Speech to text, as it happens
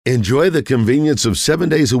Enjoy the convenience of 7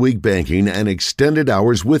 days a week banking and extended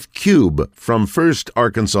hours with Cube from First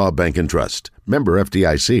Arkansas Bank and Trust. Member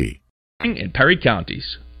FDIC. In Perry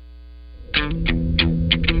counties.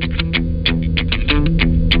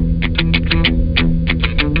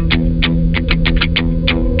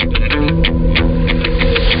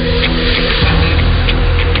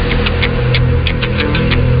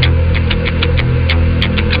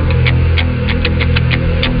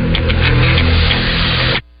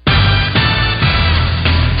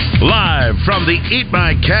 From the Eat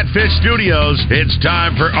My Catfish studios, it's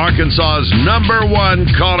time for Arkansas's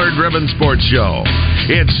 #1 caller-driven sports show.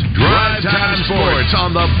 It's Drive Time Sports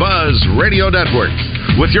on the Buzz Radio Network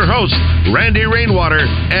with your hosts, Randy Rainwater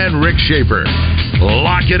and Rick Shaeffer.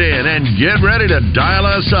 Lock it in and get ready to dial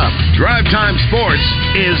us up. Drive Time Sports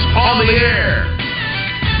is on the air.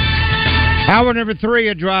 Hour number 3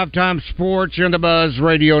 of Drive Time Sports on the Buzz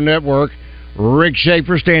Radio Network. Rick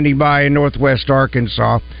Shaeffer standing by in Northwest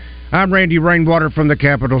Arkansas. I'm Randy Rainwater from the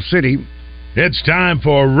capital city. It's time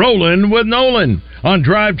for Rollin' with Nolan on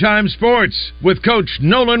Drive Time Sports with Coach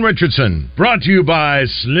Nolan Richardson. Brought to you by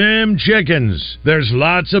Slim Chickens. There's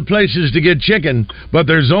lots of places to get chicken, but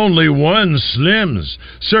there's only one Slim's,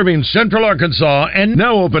 serving Central Arkansas and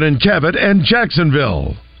now open in Cabot and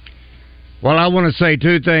Jacksonville. Well, I want to say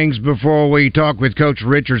two things before we talk with Coach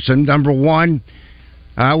Richardson. Number one,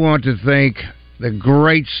 I want to thank the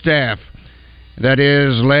great staff that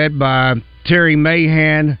is led by Terry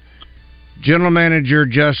Mahan, General Manager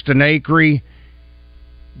Justin Acree,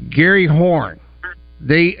 Gary Horn,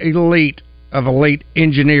 the elite of elite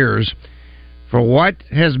engineers. For what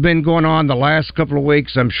has been going on the last couple of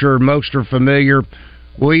weeks, I'm sure most are familiar.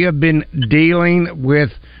 We have been dealing with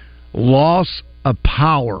loss of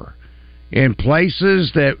power in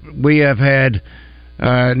places that we have had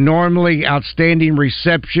normally outstanding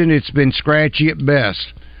reception. It's been scratchy at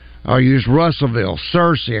best. I'll use Russellville,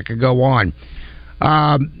 Searcy, I could go on.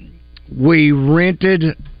 We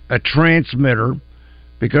rented a transmitter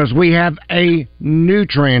because we have a new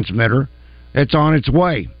transmitter that's on its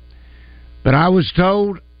way. But I was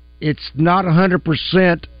told it's not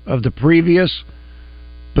 100% of the previous,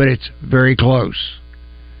 but it's very close.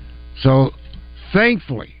 So,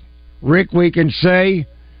 thankfully, Rick, we can say,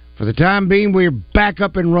 for the time being, we're back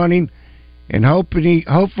up and running. And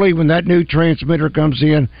hopefully when that new transmitter comes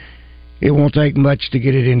in, it won't take much to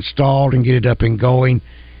get it installed and get it up and going.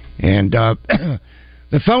 And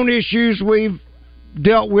the phone issues we've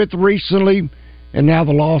dealt with recently, and now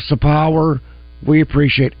the loss of power, we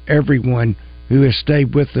appreciate everyone who has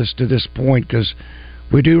stayed with us to this point, because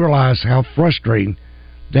we do realize how frustrating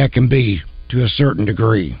that can be to a certain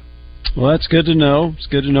degree. Well, that's good to know. It's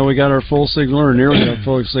good to know we got our full signal, or nearly our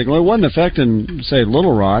full signal. It wasn't affecting, say,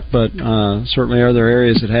 Little Rock, but certainly other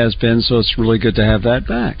areas it has been, so it's really good to have that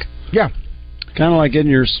back. Yeah. Kind of like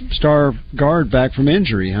getting your star guard back from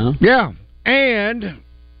injury, huh? Yeah. And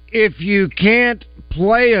if you can't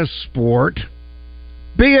play a sport,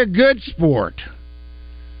 be a good sport.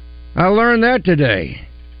 I learned that today.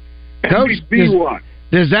 Coach, be one.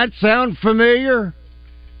 Does that sound familiar?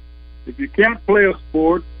 If you can't play a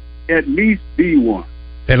sport, at least be one.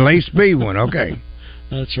 At least be one, okay.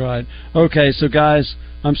 That's right. Okay, so guys,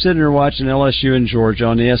 I'm sitting here watching LSU and Georgia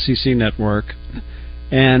on the SEC Network,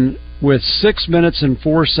 and with 6 minutes and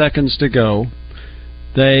 4 seconds to go,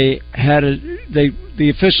 the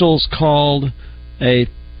officials called a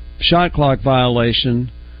shot clock violation,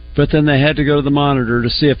 but then they had to go to the monitor to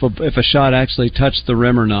see if a shot actually touched the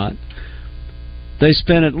rim or not. They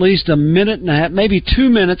spent at least a minute and a half, maybe 2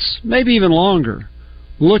 minutes, maybe even longer,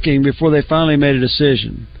 looking before they finally made a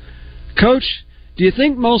decision. Coach, do you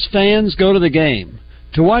think most fans go to the game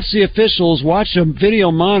to watch the officials watch a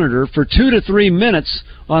video monitor for 2 to 3 minutes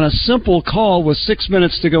on a simple call with 6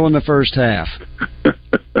 minutes to go in the first half?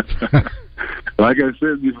 Like I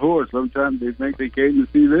said before, sometimes they think they came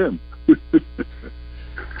to see them.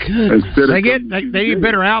 Good. They need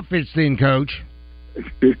better outfits then, Coach.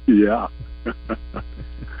 Yeah.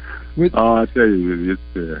 I tell you,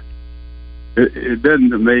 it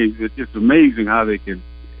doesn't amaze. It's just amazing how they can,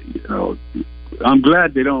 I'm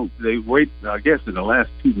glad they wait. I guess in the last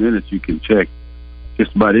 2 minutes you can check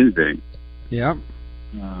just about anything. Yeah.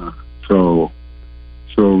 So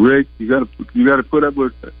Rick, you got to put up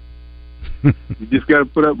with it. You just got to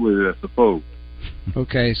put up with it, I suppose.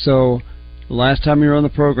 Okay, so last time you were on the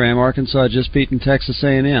program, Arkansas had just beaten Texas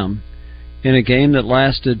A&M in a game that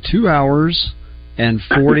lasted 2 hours and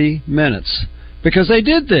 40 minutes because they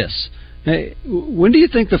did this. Hey, when do you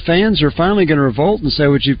think the fans are finally going to revolt and say,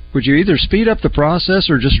 would you either speed up the process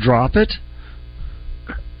or just drop it?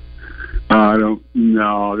 I don't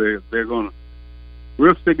know. They're going to.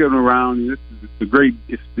 we'll stick it around. This is the great.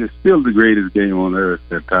 It's still the greatest game on earth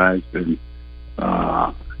at times, and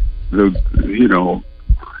the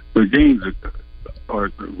games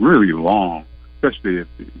are really long, especially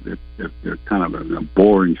if they're kind of a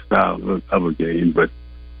boring style of a game. But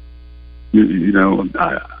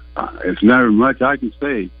it's not much I can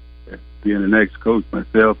say. Being an ex-coach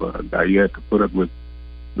myself, you have to put up with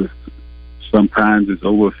sometimes it's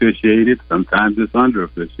over-officiated, sometimes it's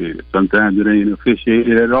under-officiated, sometimes it ain't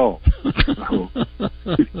officiated at all. So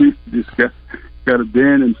you just got to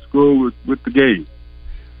bend and school with the game.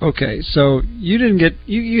 Okay, so you didn't get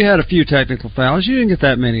you had a few technical fouls. You didn't get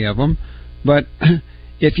that many of them, but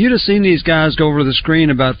if you'd have seen these guys go over the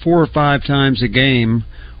screen about 4 or 5 times a game,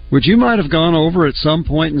 would you might have gone over at some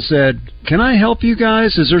point and said, "Can I help you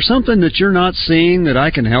guys? Is there something that you're not seeing that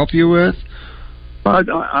I can help you with?" I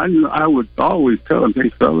would always tell them, "Hey,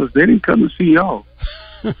 fellas, they didn't come to see y'all."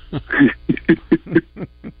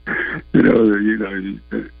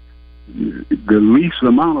 The least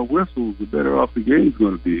amount of whistles, the better off the game's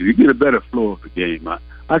going to be. You get a better flow of the game.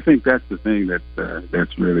 I think that's the thing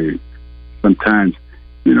that's really sometimes,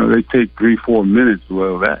 they take 3-4 minutes.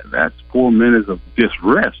 Well, that's 4 minutes of just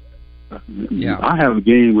rest. Yeah. I have a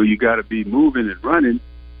game where you got to be moving and running,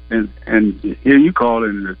 and here you call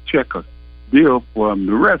it a check a deal for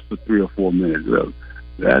the rest for 3 or 4 minutes. Well,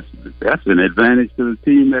 that's an advantage to the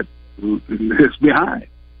team that's behind.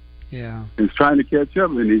 Yeah, it's trying to catch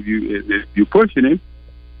up, and if you're pushing it,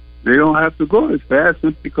 they don't have to go as fast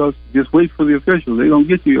because just wait for the officials. They don't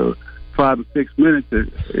get you 5 or 6 minutes.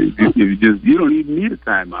 You don't even need a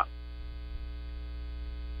timeout.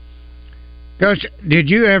 Coach, did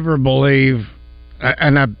you ever believe?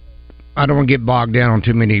 And I don't want to get bogged down on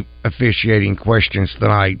too many officiating questions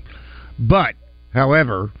tonight, but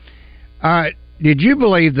however, did you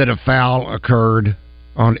believe that a foul occurred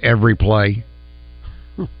on every play?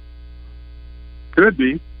 Could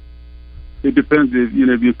be. It depends if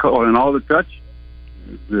you're calling all the touch.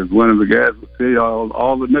 As one of the guys would say,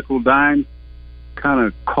 all the nickel dime kind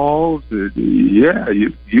of calls. You'd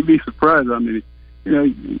be surprised. I mean,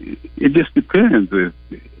 it just depends.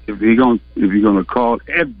 If you're going to call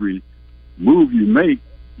every move you make,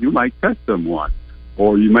 you might touch someone,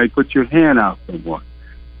 or you might put your hand out someone.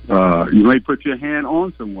 You might put your hand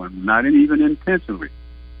on someone, not even intentionally.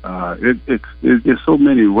 It's so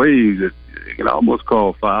many ways that you can almost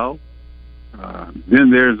call foul. Then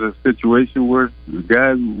there's a situation where the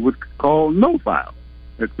guy would call no foul.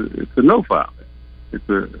 It's a no foul. It's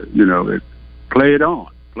play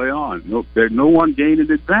on. No one gained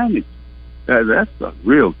an advantage. That's not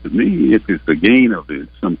real to me. If it's a gain of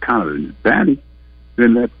some kind of an advantage,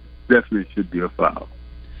 then that definitely should be a foul.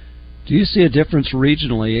 Do you see a difference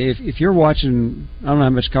regionally? If you're watching, I don't know how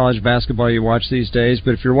much college basketball you watch these days,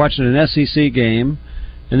 but if you're watching an SEC game,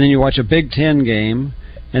 and then you watch a Big Ten game,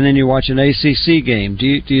 and then you watch an ACC game, do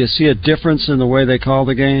you see a difference in the way they call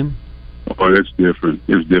the game? Oh, it's different.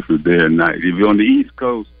 It's different day and night. If you're on the East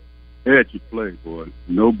Coast, they let you play, boy.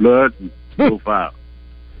 No blood, no foul.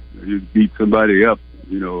 You beat somebody up,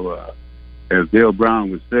 as Dale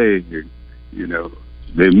Brown would say,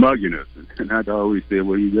 they're mugging us. And I'd always say,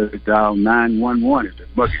 well, you got to dial 911 if they're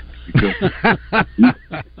mugging us.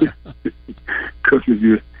 Because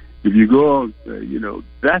if you go on,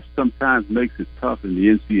 that sometimes makes it tough in the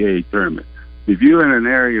NCAA tournament. If you're in an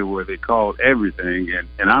area where they call everything,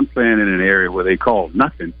 and I'm playing in an area where they call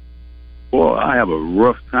nothing, well, I have a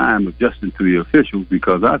rough time adjusting to the officials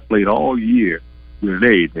because I played all year with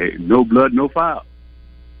they no blood, no foul.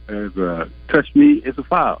 As touch me, it's a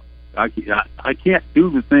foul. I can't do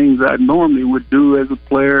the things I normally would do as a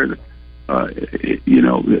player.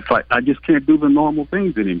 If I just can't do the normal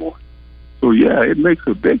things anymore. So yeah, it makes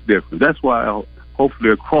a big difference. That's why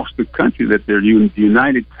hopefully across the country that they're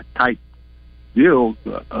united type deals,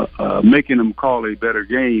 making them call a better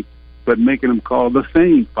game, but making them call the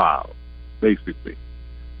same foul, basically.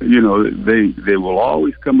 They will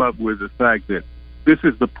always come up with the fact that this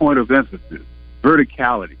is the point of emphasis: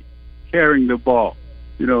 verticality, carrying the ball.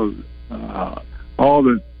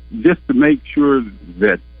 Just to make sure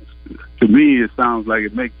that, to me, it sounds like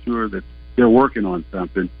it makes sure that they're working on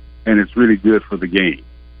something and it's really good for the game.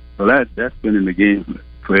 So that's been in the game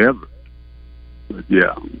forever. But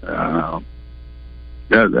yeah,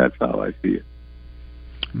 that's how I see it.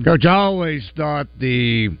 Coach, I always thought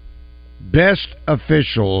the best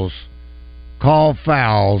officials call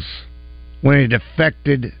fouls when it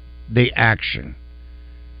affected the action.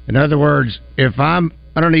 In other words, if I'm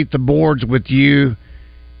underneath the boards with you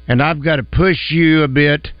and I've got to push you a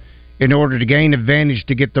bit in order to gain advantage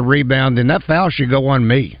to get the rebound, then that foul should go on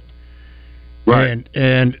me. Right.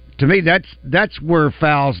 And to me, that's where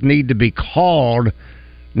fouls need to be called,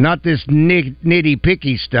 not this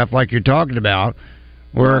nitty-picky stuff like you're talking about,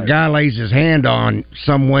 where a guy lays his hand on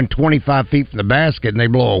someone 25 feet from the basket and they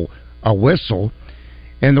blow a whistle.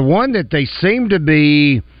 And the one that they seem to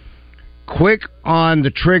be quick on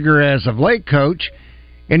the trigger as of late, Coach,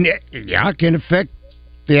 and it can affect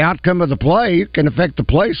the outcome of the play. It can affect the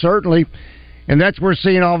play, certainly. And that's where we're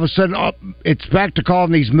seeing all of a sudden, it's back to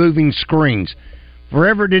calling these moving screens.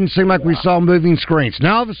 Forever it didn't seem like we saw moving screens.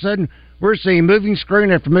 Now all of a sudden, we're seeing moving screen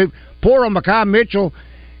after move. Poor on Mekhi Mitchell,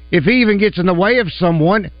 if he even gets in the way of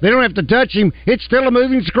someone, they don't have to touch him. It's still a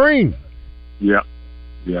moving screen. Yeah.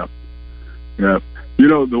 You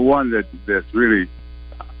know, the one that's really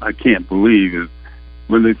I can't believe is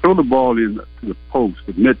when they throw the ball in to the post,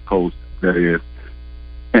 the mid post, that is,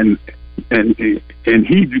 and he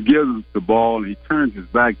gives the ball and he turns his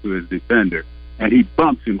back to his defender and he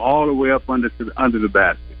bumps him all the way up under the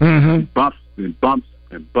basket. Mm-hmm. He bumps and bumps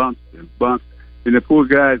and bumps and bumps, and the poor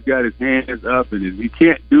guy's got his hands up and he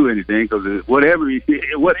can't do anything because whatever he do,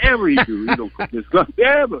 whatever you do, you're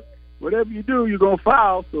gonna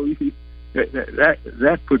foul. So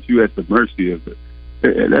that puts you at the mercy of it.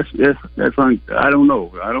 I don't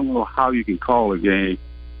know how you can call a game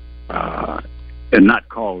and not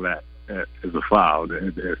call that as a foul.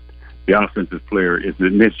 The offensive player is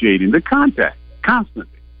initiating the contact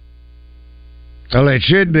constantly. Well, it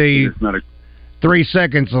should be 3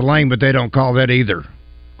 seconds of lane, but they don't call that either.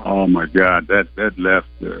 Oh my God, that left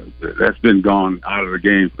that's been gone out of the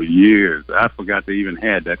game for years. I forgot they even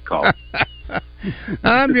had that call.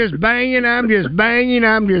 I'm just banging.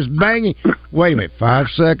 Wait a minute, 5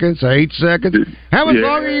 seconds, 8 seconds. How much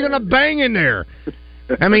longer are you going to bang in there?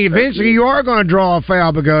 I mean, eventually you are going to draw a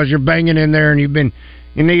foul because you're banging in there and you're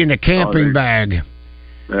needing a camping bag.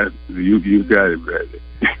 You got it, Bradley.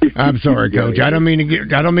 I'm sorry, Coach. I don't mean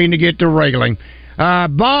to get derailing.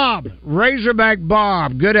 Bob, Razorback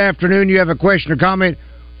Bob. Good afternoon. You have a question or comment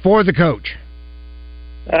for the coach?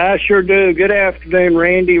 I sure do. Good afternoon,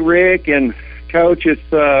 Randy, Rick, and Coach. It's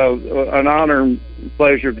an honor and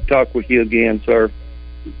pleasure to talk with you again, sir.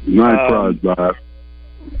 My prize, Bob.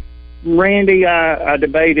 Randy, I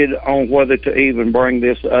debated on whether to even bring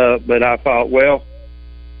this up, but I thought, well,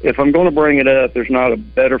 if I'm going to bring it up, there's not a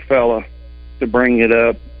better fella to bring it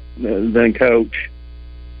up than Coach.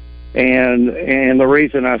 And the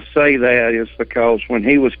reason I say that is because when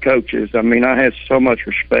he was coaches, I mean, I had so much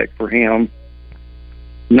respect for him.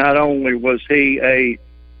 Not only was he a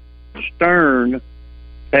stern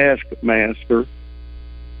taskmaster,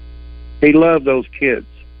 he loved those kids.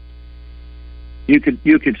 You could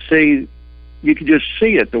just see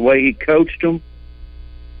it the way he coached them,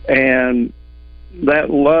 and that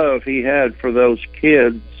love he had for those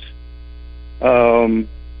kids,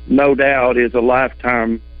 no doubt, is a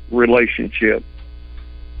lifetime relationship.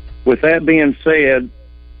 With that being said,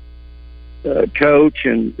 Coach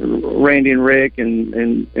and Randy and Rick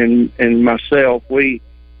and myself, we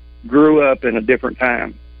grew up in a different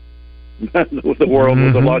time. The world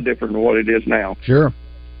was a lot different than what it is now. Sure.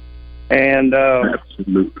 And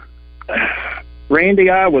absolutely, Randy,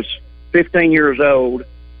 I was 15 years old,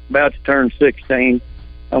 about to turn 16.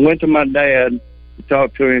 I went to my dad to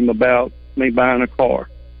talk to him about me buying a car.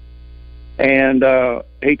 And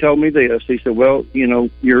he told me this. He said, well, you know,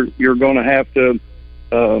 you're going to have to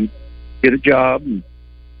get a job, and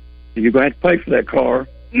you're going to have to pay for that car.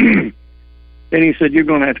 And he said, you're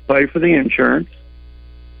going to have to pay for the insurance,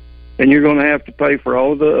 and you're going to have to pay for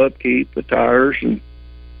all of the upkeep, the tires.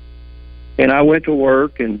 And I went to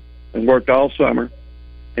work and worked all summer.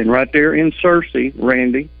 And right there in Searcy,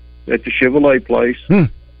 Randy, at the Chevrolet place,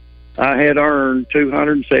 I had earned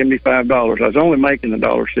 $275. I was only making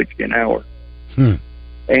 $1.60 an hour.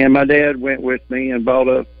 And my dad went with me and bought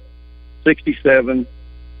a 67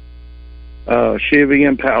 Chevy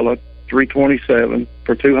Impala 327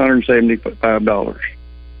 for $275.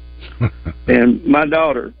 And my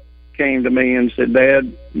daughter came to me and said,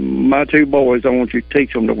 Dad, my two boys, I want you to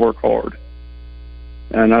teach them to work hard.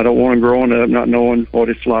 And I don't want them growing up not knowing what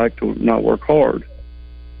it's like to not work hard.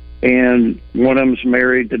 And one of them's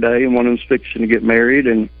married today, and one of them's fixing to get married,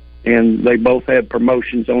 and they both had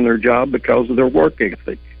promotions on their job because of their work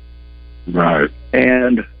ethic. Right.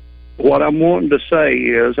 And what I'm wanting to say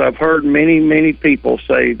is I've heard many, many people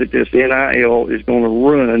say that this NIL is going to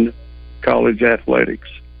ruin college athletics.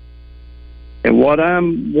 And what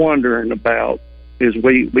I'm wondering about is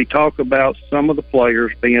we talk about some of the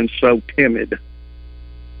players being so timid.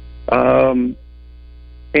 And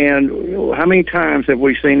how many times have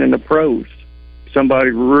we seen in the pros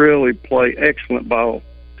somebody really play excellent ball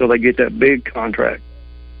till they get that big contract,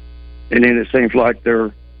 and then it seems like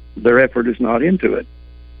they're their effort is not into it.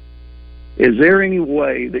 Is there any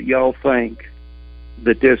way that y'all think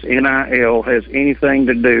that this NIL has anything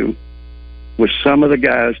to do with some of the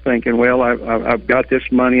guys thinking, well, I've got this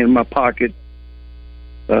money in my pocket,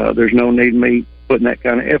 there's no need me putting that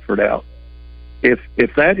kind of effort out? If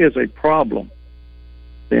that is a problem,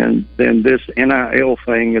 then this NIL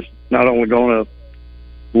thing is not only going to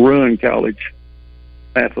ruin college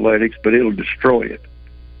athletics, but it'll destroy it,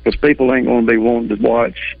 because people ain't going to be wanting to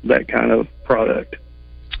watch that kind of product.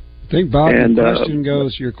 I think, Bob,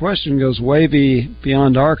 your question goes way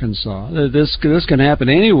beyond Arkansas. This can happen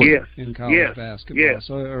anywhere in college basketball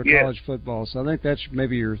or college football. So I think that's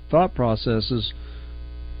maybe your thought process is.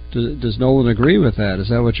 Does Nolan agree with that? Is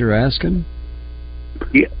that what you're asking?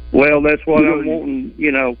 Yeah. Well, that's what I'm wanting.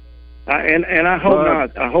 And I hope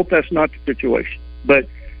not. I hope that's not the situation. But,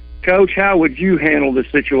 Coach, how would you handle the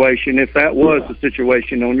situation if that was the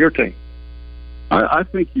situation on your team? I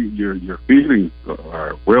think your feelings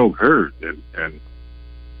are well heard, and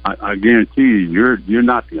I guarantee you're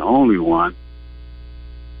not the only one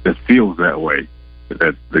that feels that way.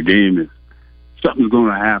 That the game is something's going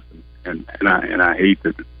to happen, and I hate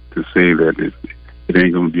to say that it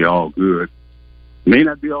ain't going to be all good. It may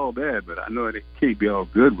not be all bad, but I know it can't be all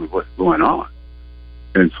good with what's going on.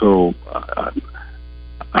 And so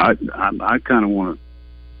I kind of want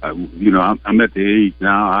to, I'm at the age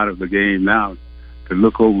now, out of the game now, to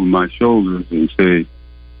look over my shoulders and say,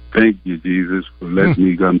 thank you, Jesus, for letting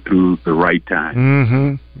me come through the right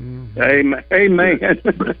time. Mm-hmm. Amen.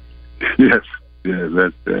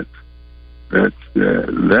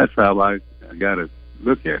 That's how I got to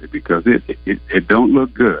look at it, because it don't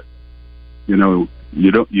look good. You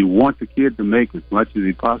want the kid to make as much as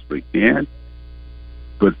he possibly can,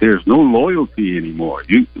 but there's no loyalty anymore.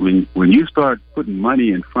 When you start putting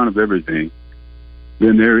money in front of everything,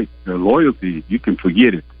 then the loyalty, you can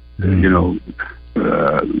forget it.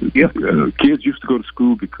 Kids used to go to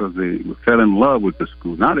school because they fell in love with the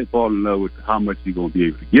school. Now they fall in love with how much you're going to be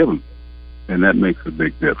able to give them, and that makes a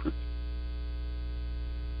big difference.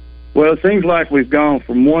 Well, it seems like we've gone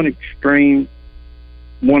from one extreme,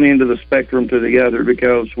 one end of the spectrum, to the other,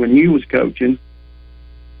 because when you was coaching,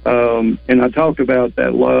 and I talked about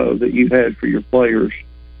that love that you had for your players,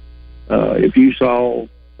 if you saw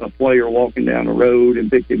a player walking down the road and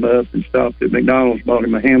picked him up and stopped at McDonald's, bought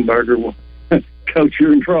him a hamburger, well, Coach,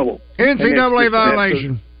 you're in trouble. NCAA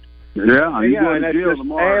violation. That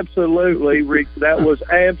was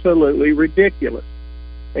absolutely ridiculous.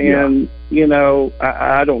 And,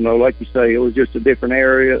 I don't know, like you say, it was just a different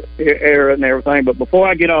era and everything. But before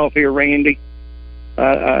I get off here, Randy,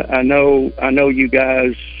 I know you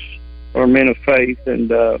guys are men of faith,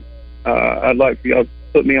 and I'd like for y'all to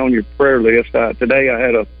put me on your prayer list. Today I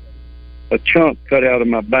had a chunk cut out of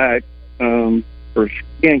my back for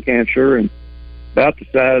skin cancer, and about the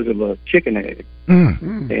size of a chicken egg.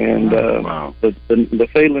 And wow. the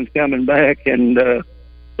feeling's coming back, and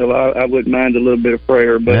so I wouldn't mind a little bit of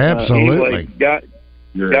prayer. But anyway,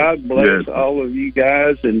 God bless all of you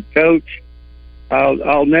guys. And Coach,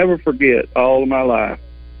 I'll never forget all of my life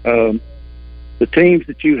the teams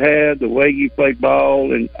that you had, the way you played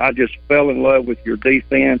ball, and I just fell in love with your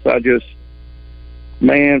defense. For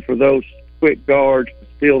those quick guards to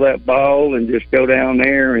steal that ball and just go down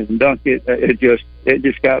there and dunk it, it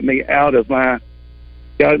just got me out of my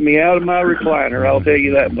recliner. I'll tell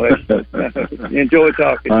you that much. Enjoy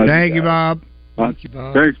talking. Thank you, Bob. Thank you,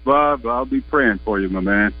 Bob. Thanks, Bob. I'll be praying for you, my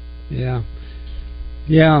man. Yeah.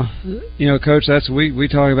 Coach, we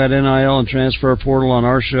talk about NIL and transfer portal on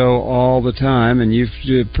our show all the time, and you've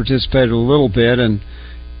participated a little bit. And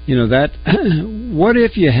that. What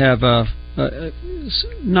if you have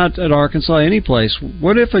not at Arkansas, any place?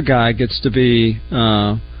 What if a guy gets to be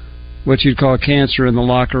what you'd call cancer in the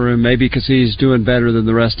locker room, maybe because he's doing better than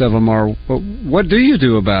the rest of them are? What do you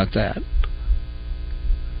do about that?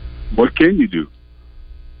 What can you do?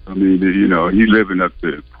 I mean, you living up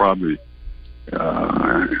to probably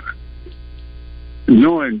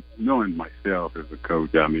knowing myself as a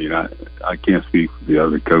coach. I mean, I can't speak for the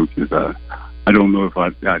other coaches. I don't know if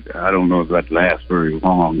I don't know if that lasts very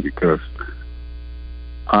long, because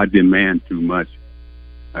I demand too much,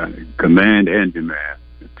 command and demand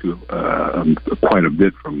to quite a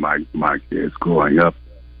bit from my kids growing up.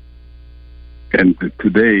 And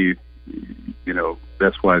today,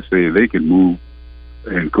 that's why I say they can move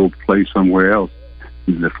and go play somewhere else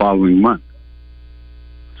in the following month.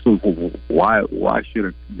 So why should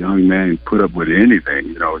a young man put up with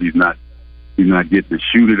anything? He's not getting to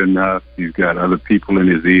shoot it enough. He's got other people in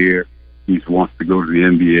his ear. He wants to go to the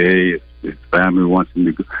NBA. His family wants him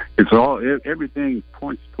to go. Everything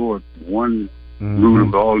points toward one root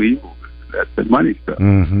of all evil. That's the money stuff.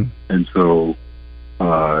 Mm-hmm. And so,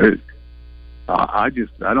 I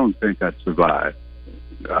don't think I'd survive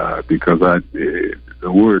because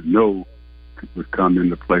the word no would come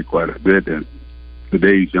into play quite a bit, and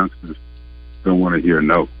today's youngsters don't want to hear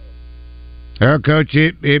no. Well, Coach,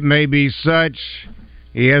 it may be such.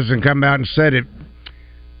 He hasn't come out and said it,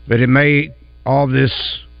 but it may all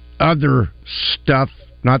this other stuff,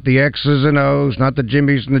 not the X's and O's, not the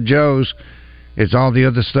Jimmies and the Joes. It's all the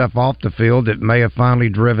other stuff off the field that may have finally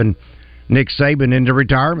driven Nick Saban into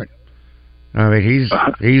retirement. I mean,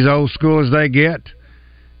 he's old school as they get,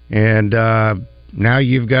 and now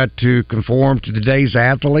you've got to conform to today's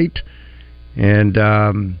athlete. And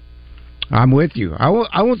I'm with you. I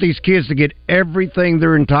want these kids to get everything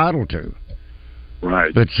they're entitled to.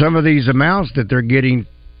 Right. But some of these amounts that they're getting,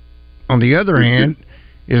 on the other hand,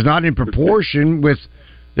 is not in proportion with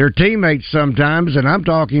their teammates sometimes, and I'm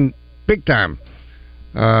talking big time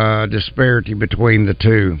disparity between the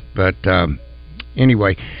two. But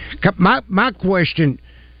anyway, my question,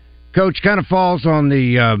 Coach, kind of falls on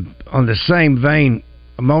the same vein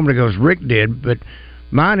a moment ago as Rick did, but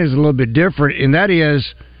mine is a little bit different, and that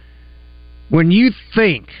is when you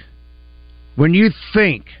think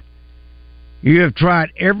you have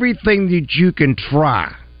tried everything that you can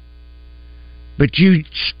try, but you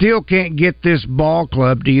still can't get this ball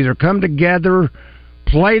club to either come together,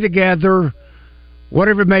 play together,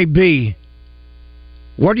 whatever it may be.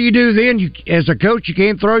 What do you do then? As a coach, you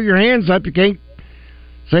can't throw your hands up. You can't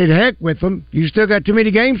say the heck with them. You still got too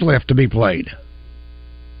many games left to be played.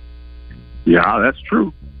 Yeah, that's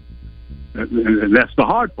true. And that's the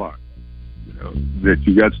hard part, that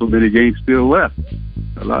you got so many games still left.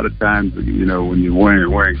 A lot of times, when you're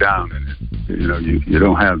wearing down, and you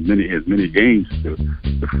don't have as many games to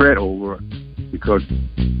fret over, because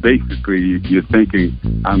basically you're thinking,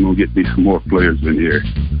 I'm going to get me some more players in here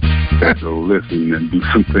that will listen and do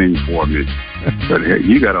some things for me. But hey,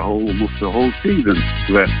 you got almost the whole season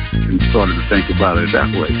left, and started to think about it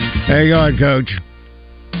that way. Hang on, Coach.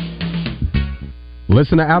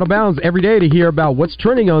 Listen to Out of Bounds every day to hear about what's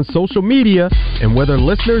trending on social media and whether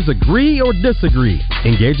listeners agree or disagree.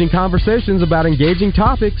 Engaging conversations about engaging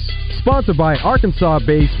topics. Sponsored by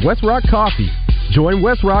Arkansas-based West Rock Coffee. Join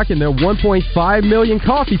West Rock and their 1.5 million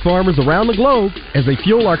coffee farmers around the globe as they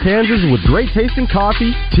fuel Arkansans with great-tasting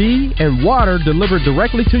coffee, tea, and water delivered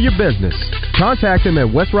directly to your business. Contact them at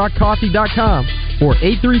westrockcoffee.com or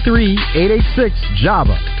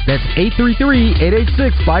 833-886-JAVA. That's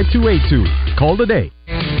 833-886-5282. Call today.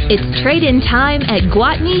 It's trade-in time at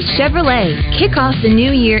Gwatney Chevrolet. Kick off the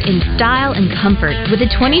new year in style and comfort with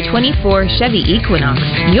a 2024 Chevy Equinox.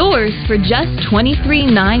 Yours for just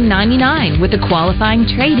 $23,999 with a qualifying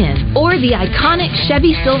trade-in. Or the iconic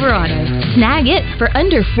Chevy Silverado. Snag it for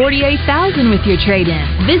under $48,000 with your trade-in.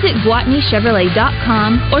 Visit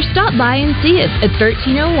GwatneyChevrolet.com or stop by and see us at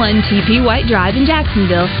 1301 TP White Drive in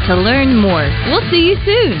Jacksonville to learn more. We'll see you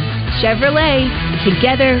soon. Chevrolet.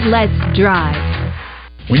 Together, let's drive.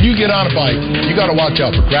 When you get on a bike, you got to watch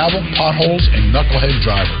out for gravel, potholes, and knucklehead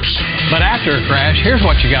drivers. But after a crash, here's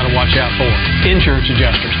what you got to watch out for. Insurance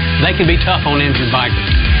adjusters. They can be tough on injured bikers.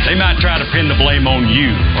 They might try to pin the blame on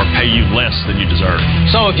you or pay you less than you deserve.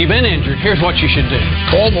 So if you've been injured, here's what you should do.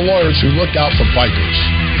 Call the lawyers who look out for bikers.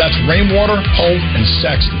 That's Rainwater, Holt, and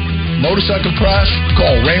Sexton. Motorcycle crash?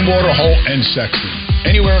 Call Rainwater, Holt, and Sexton.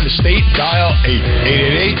 Anywhere in the state, dial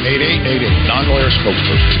 888-8888. Non-lawyer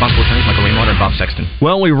spokesperson. Responsible attorneys Michael Rainwater and Bob Sexton.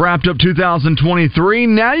 Well, we wrapped up 2023.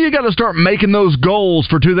 Now you got to start making those goals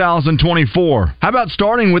for 2024. How about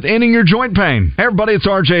starting with ending your joint pain? Hey everybody, it's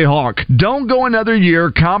RJ Hawk. Don't go another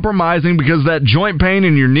year compromising because of that joint pain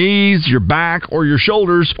in your knees, your back, or your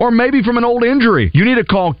shoulders, or maybe from an old injury. You need to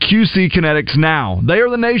call QC Kinetics now. They are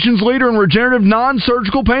the nation's leader in regenerative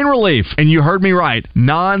non-surgical pain relief. And you heard me right,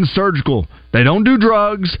 non-surgical. They don't do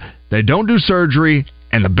drugs, they don't do surgery,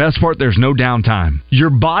 and the best part, there's no downtime. Your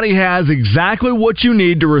body has exactly what you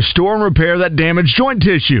need to restore and repair that damaged joint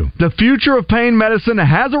tissue. The future of pain medicine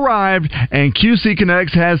has arrived, and QC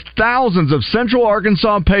Kinetics has thousands of Central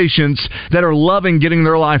Arkansas patients that are loving getting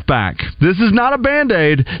their life back. This is not a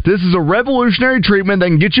Band-Aid. This is a revolutionary treatment that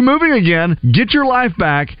can get you moving again, get your life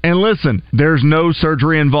back, and listen, there's no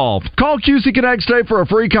surgery involved. Call QC Kinetics today for a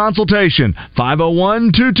free consultation.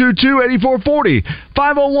 501-222-8440.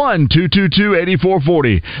 501-222-8440.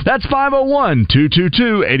 That's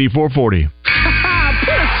 501-222-8440.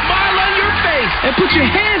 Put a smile on your face and put your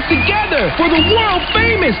hands together for the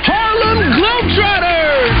world-famous Harlem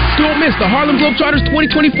Globetrotters! Don't miss the Harlem Globetrotters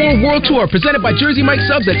 2024 World Tour presented by Jersey Mike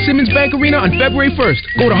Subs at Simmons Bank Arena on February 1st.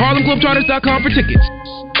 Go to harlemglobetrotters.com for tickets.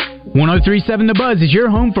 1037 The Buzz is your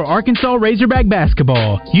home for Arkansas Razorback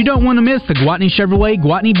basketball. You don't want to miss the Gwatney Chevrolet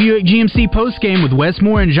Gwatney Buick GMC postgame with Wes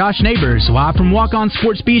Moore and Josh Neighbors live from Walk-On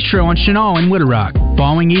Sports Bistro on Chenal in Little Rock.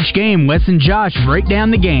 Following each game, Wes and Josh break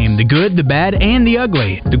down the game, the good, the bad, and the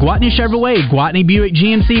ugly. The Gwatney Chevrolet Gwatney Buick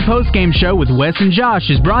GMC postgame show with Wes and Josh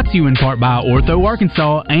is brought to you in part by Ortho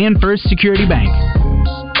Arkansas and First Security Bank.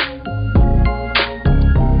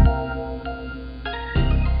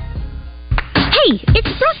 Hey, it's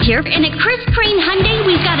Brooke here, and at Chris Crane Hyundai,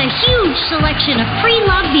 we've got a huge selection of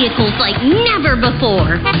pre-loved vehicles like never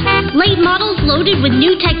before. Late models loaded with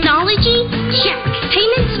new technology? Check.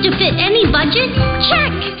 Payments to fit any budget? Check.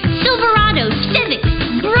 Silverados, Civics,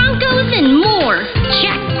 Broncos, and more.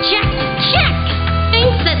 Check, check, check.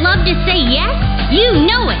 Banks that love to say yes? You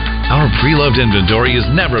know it. Our pre-loved inventory has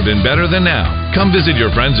never been better than now. Come visit your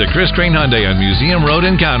friends at Chris Crane Hyundai on Museum Road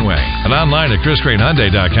in Conway and online at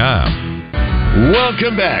chriscranehyundai.com.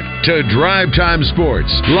 Welcome back to Drive Time Sports,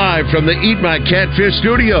 live from the Eat My Catfish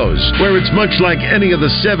studios, where it's much like any of the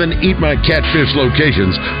 7 Eat My Catfish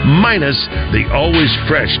locations, minus the always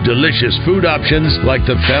fresh, delicious food options like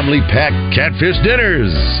the family pack catfish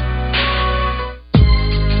dinners.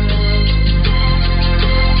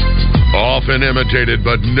 Often imitated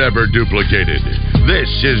but never duplicated. This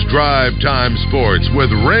is Drive Time Sports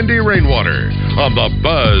with Randy Rainwater on the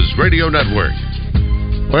Buzz Radio Network.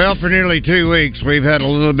 Well, for nearly 2 weeks, we've had a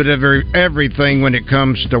little bit of everything when it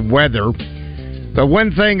comes to weather. The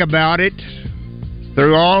one thing about it,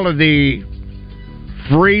 through all of the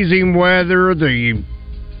freezing weather, the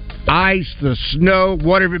ice, the snow,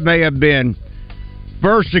 whatever it may have been,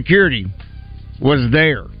 First Security was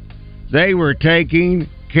there. They were taking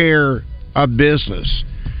care of business.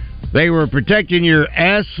 They were protecting your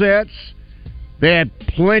assets. They had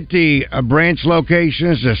plenty of branch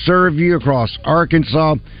locations to serve you across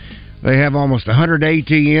Arkansas. They have almost 100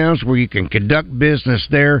 ATMs where you can conduct business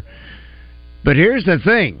there. But here's the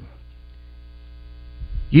thing.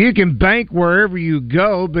 You can bank wherever you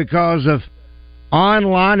go because of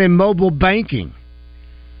online and mobile banking.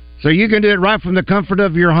 So you can do it right from the comfort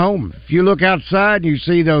of your home. If you look outside and you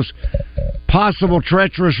see those possible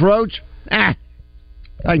treacherous roads, I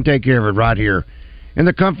can take care of it right here in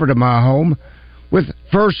the comfort of my home with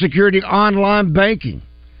First Security online banking.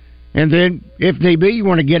 And then, if need be, you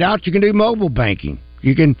want to get out, you can do mobile banking.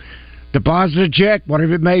 You can deposit a check,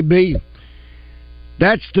 whatever it may be.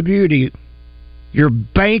 That's the beauty. You're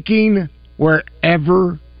banking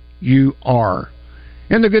wherever you are.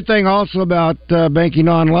 And the good thing also about banking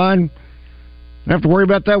online, you don't have to worry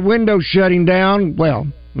about that window shutting down, well,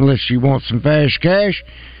 unless you want some fast cash,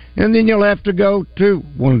 and then you'll have to go to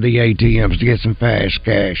one of the ATMs to get some fast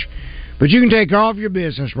cash. But you can take off your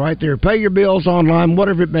business right there, pay your bills online,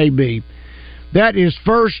 whatever it may be. That is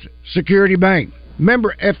First Security Bank.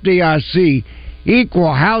 Member FDIC,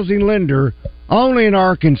 equal housing lender, only in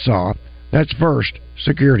Arkansas. That's First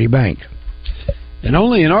Security Bank. And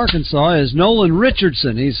only in Arkansas is Nolan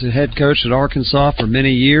Richardson. He's the head coach at Arkansas for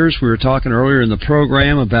many years. We were talking earlier in the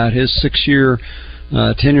program about his 6-year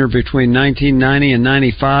tenure between 1990 and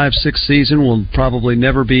 95. 6th season will probably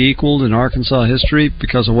never be equaled in Arkansas history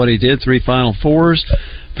because of what he did, 3 Final Fours.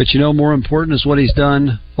 But, more important is what he's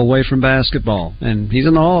done away from basketball. And he's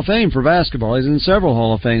in the Hall of Fame for basketball. He's in several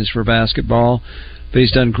Hall of Fames for basketball. But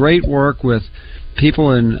he's done great work with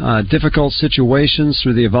people in difficult situations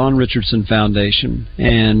through the Yvonne Richardson Foundation.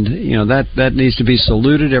 And, that needs to be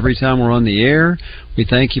saluted every time we're on the air. We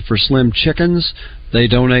thank you for Slim Chickens. They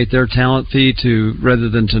donate their talent fee rather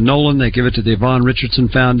than to Nolan, they give it to the Yvonne Richardson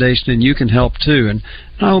Foundation, and you can help too. And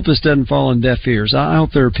I hope this doesn't fall on deaf ears. I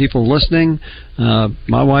hope there are people listening.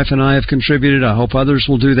 My wife and I have contributed. I hope others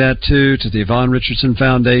will do that too, to the Yvonne Richardson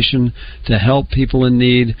Foundation, to help people in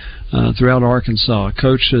need throughout Arkansas.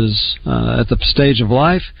 Coach is at the stage of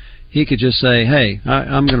life. He could just say, hey,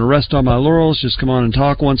 I'm going to rest on my laurels, just come on and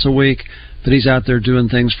talk once a week. But he's out there doing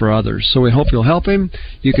things for others. So we hope you'll help him.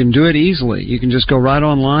 You can do it easily. You can just go right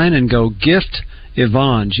online and go Gift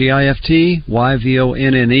Yvonne,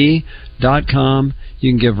 GIFTYVONNE.com.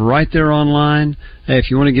 You can give right there online. Hey, if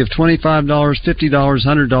you want to give $25, $50,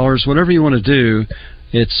 $100, whatever you want to do,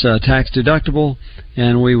 it's tax deductible.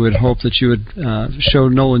 And we would hope that you would show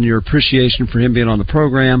Nolan your appreciation for him being on the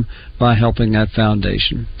program by helping that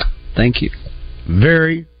foundation. Thank you.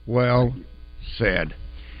 Very well said.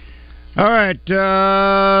 All right,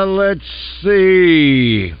 let's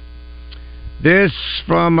see. This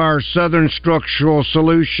from our Southern Structural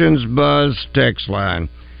Solutions Buzz text line.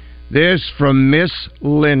 This from Miss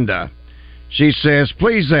Linda. She says,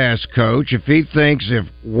 please ask Coach if he thinks if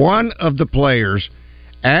one of the players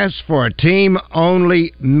asks for a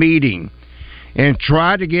team-only meeting, and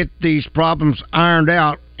try to get these problems ironed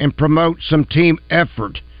out and promote some team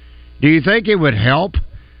effort. Do you think it would help?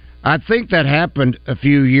 I think that happened a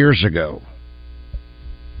few years ago.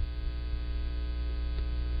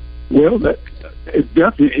 Well, it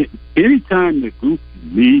definitely. Anytime the group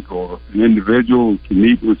can meet or an individual can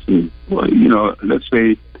meet with some, let's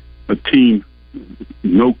say a team,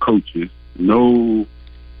 no coaches, no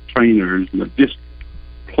trainers, just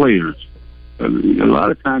players. A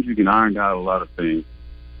lot of times you can iron out a lot of things,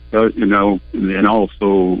 and also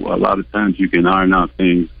a lot of times you can iron out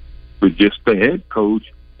things with just the head coach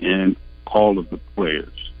and all of the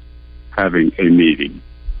players having a meeting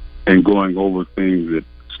and going over things that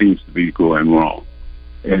seems to be going wrong,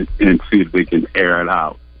 and see if they can air it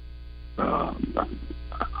out.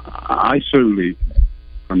 I certainly,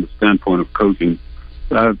 from the standpoint of coaching,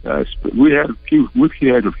 we had a few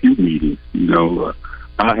meetings.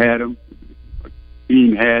 I had them. The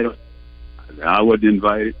team had them. I wasn't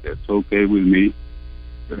invited. That's okay with me.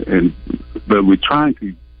 But we're trying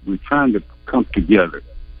to come together.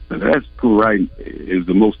 And that's right is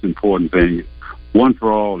the most important thing. One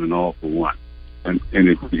for all and all for one. And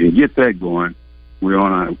if we can get that going, we're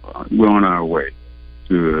on our way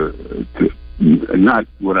to not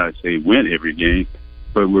what I say win every game,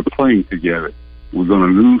 but we're playing together. We're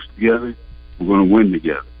going to lose together. We're going to win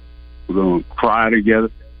together. We're going to cry together.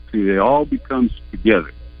 See, it all becomes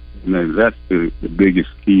together, and that's the biggest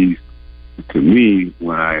keys to me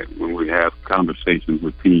when we have conversations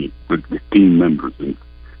with team members and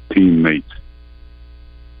teammates.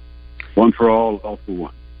 One for all for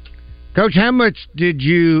one. Coach, how much did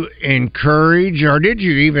you encourage, or did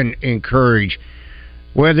you even encourage,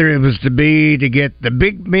 whether it was to get the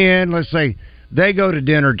big men, let's say, they go to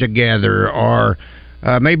dinner together, or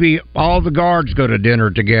maybe all the guards go to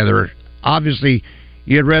dinner together? Obviously,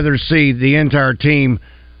 you'd rather see the entire team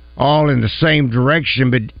all in the same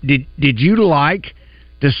direction, but did you like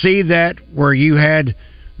to see that where you had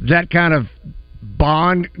that kind of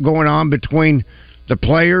bond going on between the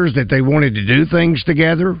players, that they wanted to do things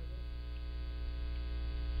together?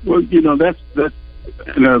 Well, that's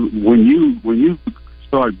when you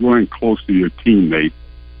start growing close to your teammates,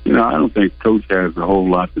 I don't think coach has a whole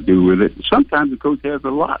lot to do with it. Sometimes the coach has a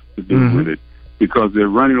lot to do with it because they're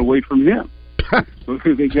running away from him. So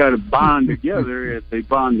they got to bond together. If they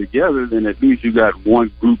bond together, then at least you got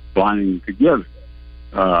one group bonding together.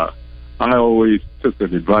 I always took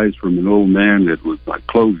an advice from an old man that was my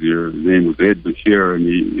closier. His name was Ed Bashir, and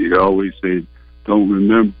he always said, "Don't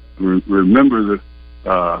remember the."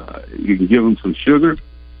 You can give them some sugar,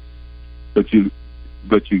 but you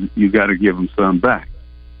got to give them some back.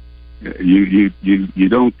 You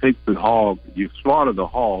don't take the hog. You slaughter the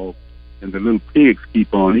hog, and the little pigs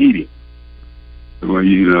keep on eating. Well,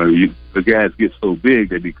 the guys get so big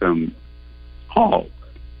they become hogs,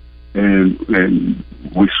 and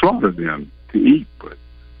we slaughter them to eat.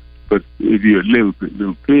 But if you're a little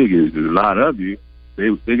pig and there's a lot of you,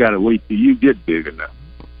 they got to wait till you get big enough.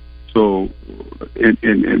 So,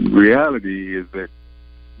 in reality, is that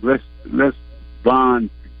let's bond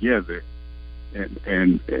together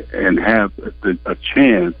and have a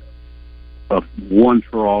chance of one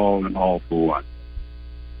for all and all for one.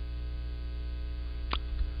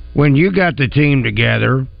 When you got the team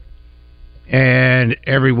together and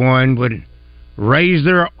everyone would raise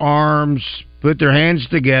their arms, put their hands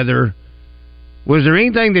together, was there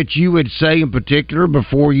anything that you would say in particular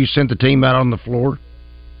before you sent the team out on the floor?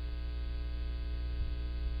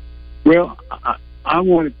 Well, I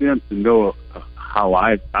wanted them to know how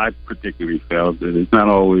I particularly felt, that it's not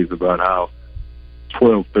always about how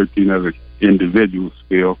 12, 13 other individuals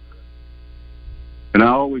feel. And I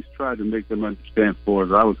always tried to make them understand, as far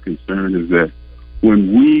as I was concerned, is that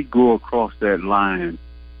when we go across that line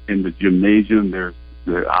in the gymnasium, there's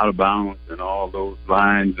the out of bounds and all those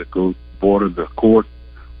lines that go border the court.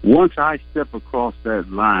 Once I step across that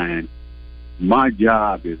line, my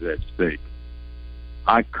job is at stake.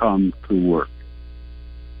 I come to work.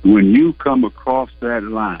 When you come across that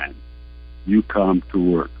line, you come to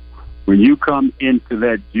work. When you come into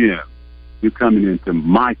that gym, you're coming into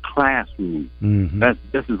my classroom. Mm-hmm.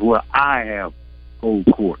 This is where I have full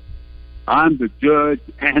court. I'm the judge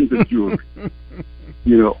and the jury.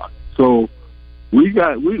 So we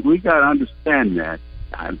got to understand that,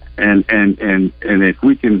 and if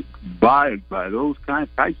we can abide by those types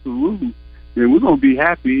of rules, then we're going to be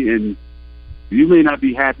happy. And you may not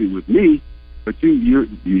be happy with me, but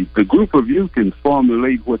the group of you can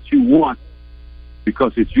formulate what you want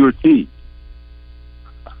because it's your team.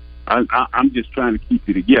 I'm just trying to keep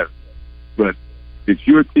you together, but it's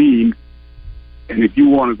your team, and if you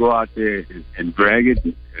want to go out there and drag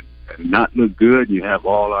it not look good. You have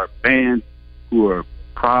all our fans who are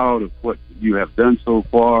proud of what you have done so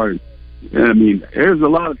far. And I mean, there's a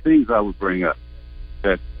lot of things I would bring up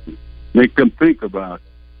that make them think about,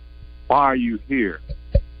 why are you here?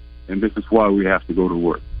 And this is why we have to go to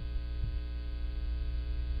work.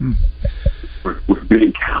 We're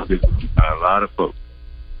being counted by a lot of folks.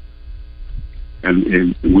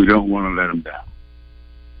 And we don't want to let them down.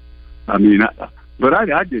 I mean,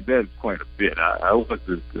 I did that quite a bit. I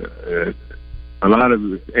wasn't a lot of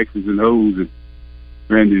the X's and O's that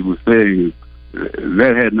Randy was saying,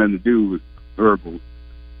 that had nothing to do with verbal,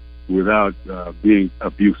 without being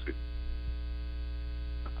abusive.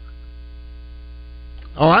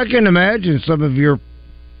 Oh, I can imagine some of your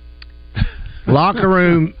locker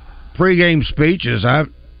room pregame speeches. I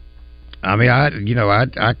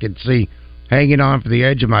could see hanging on for the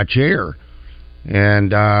edge of my chair,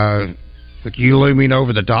 and with you looming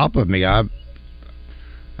over the top of me, I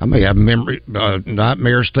may have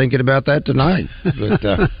nightmares thinking about that tonight. But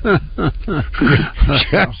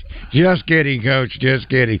just kidding, Coach. Just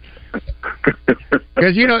kidding.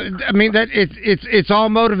 Because it's all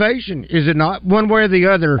motivation, is it not? One way or the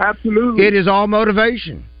other. Absolutely, it is all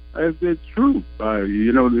motivation. It's true.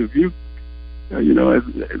 If you.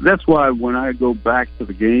 That's why when I go back to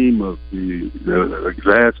the game of the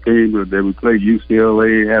last game that we played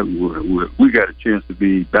UCLA, we got a chance to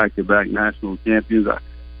be back-to-back national champions.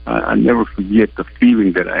 I never forget the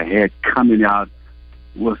feeling that I had coming out.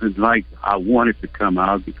 It wasn't like I wanted to come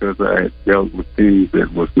out, because I had dealt with things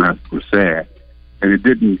that were sad, and it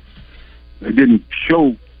didn't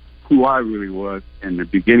show who I really was in the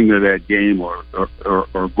beginning of that game or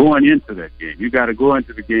going into that game. You got to go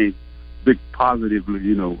into the game big positively.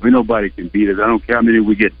 Nobody can beat us. I don't care how many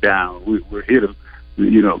we get down. We're here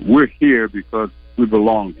we're here because we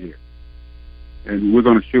belong here, and we're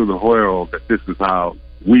going to show the world that this is how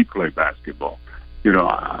we play basketball.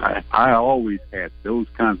 I always had those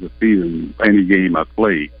kinds of feelings any game I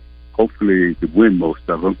played. Hopefully, I could win most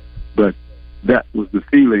of them, but that was the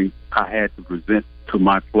feeling I had to present to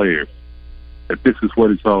my players, that this is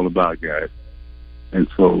what it's all about, guys. And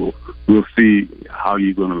so we'll see how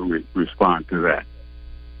you're going to respond to that.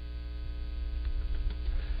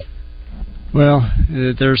 Well,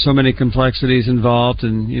 there are so many complexities involved,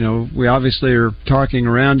 and we obviously are talking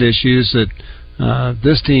around issues that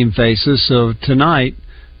this team faces. So tonight,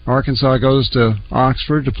 Arkansas goes to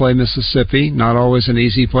Oxford to play Mississippi. Not always an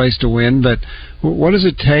easy place to win, but what does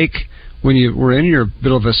it take when you were in your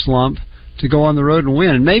bit of a slump to go on the road and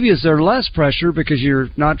win? And maybe is there less pressure because you're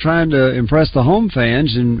not trying to impress the home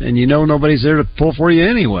fans, and nobody's there to pull for you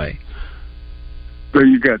anyway? So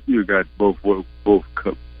you got both pros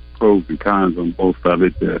and cons on both of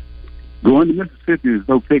it. Going to Mississippi is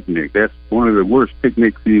no picnic. That's one of the worst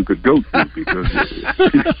picnics you could go to, because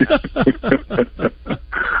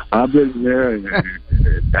I've been there and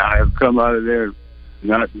I have come out of there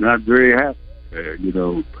not very happy.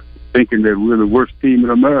 Thinking that we're the worst team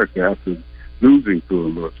in America after losing to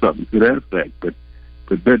them or something to that effect. But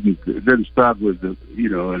it doesn't stop with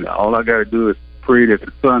and all I got to do is pray that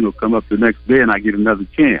the sun will come up the next day and I get another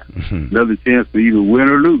chance. Another chance to either win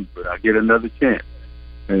or lose, but I get another chance.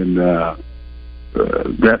 And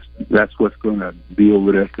that's what's going to be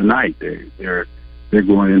over there tonight. They're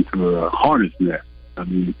going into a hornet's nest. I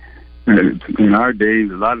mean, in our days,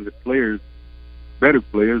 a lot of the better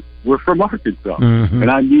players were from Arkansas. And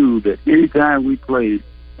I knew that anytime we played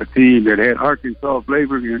a team that had Arkansas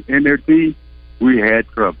flavor in their team, we had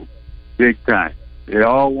trouble, big time. They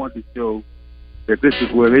all wanted to show that this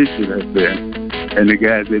is where they should have been, and the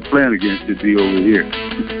guys they're playing against should be over here.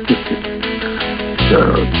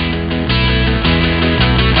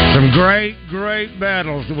 Some great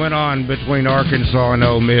battles went on between Arkansas and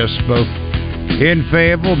Ole Miss, both in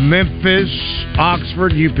Fayetteville, Memphis,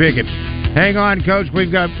 Oxford, you pick it. Hang on, Coach.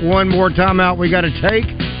 We've got one more timeout we got to take.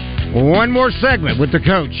 One more segment with the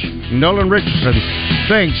coach, Nolan Richardson,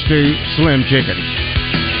 thanks to Slim Chickens.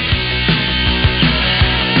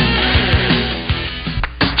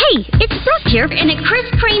 Hey, it's Brooke here, and at Chris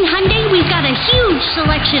Crane Hyundai, we've got a huge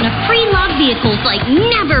selection of pre-loved vehicles like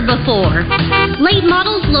never before. Late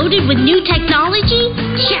models loaded with new technology?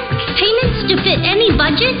 Check. Payments to fit any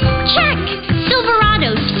budget? Check.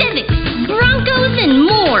 Silverados, Civics, Broncos, and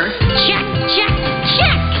more. Check, check,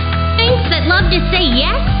 check. Banks that love to say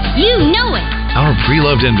yes? You know it. Our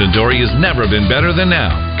pre-loved inventory has never been better than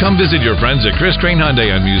now. Come visit your friends at Chris Crane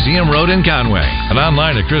Hyundai on Museum Road in Conway and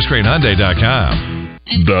online at chriscranehyundai.com.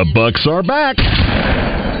 The Bucks are back.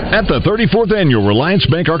 At the 34th Annual Reliance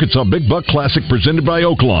Bank Arkansas Big Buck Classic presented by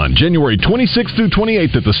Oaklawn, January 26th through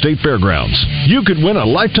 28th at the State Fairgrounds. You could win a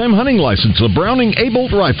lifetime hunting license, a Browning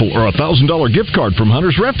A-Bolt rifle, or a $1,000 gift card from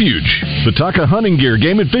Hunter's Refuge. The Taka Hunting Gear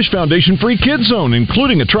Game & Fish Foundation free kids zone,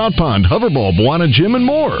 including a trout pond, hoverball, Bwana gym, and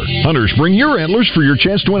more. Hunters, bring your antlers for your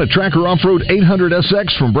chance to win a Tracker Off-Road 800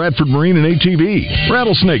 SX from Bradford Marine and ATV.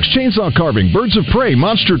 Rattlesnakes, chainsaw carving, birds of prey,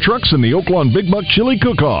 monster trucks, and the Oaklawn Big Buck Chili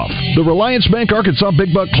Cook-Off. The Reliance Bank Arkansas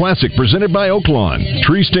Big Buck Classic presented by Oaklawn.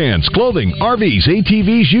 Tree stands, clothing, RVs,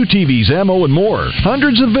 ATVs, UTVs, ammo, and more.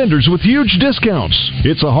 Hundreds of vendors with huge discounts.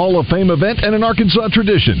 It's a Hall of Fame event and an Arkansas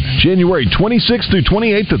tradition. January 26th through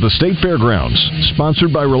 28th at the State Fairgrounds.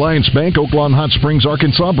 Sponsored by Reliance Bank, Oaklawn Hot Springs,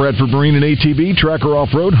 Arkansas, Bradford Marine and ATV, Tracker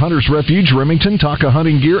Off-Road, Hunter's Refuge, Remington, Taka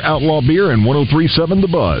Hunting Gear, Outlaw Beer, and 103.7 The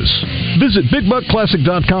Buzz. Visit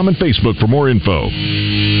BigBuckClassic.com and Facebook for more info.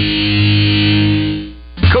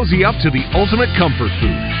 Cozy up to the ultimate comfort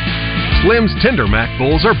food. Slim's Tender Mac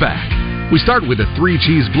Bowls are back. We start with a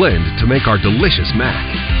 3-cheese blend to make our delicious mac,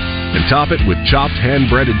 and top it with chopped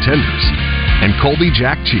hand-breaded tenders and Colby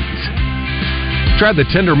Jack cheese. Try the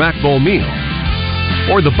Tender Mac Bowl meal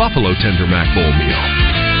or the Buffalo Tender Mac Bowl meal,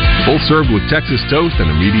 both served with Texas toast and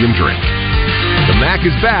a medium drink. The Mac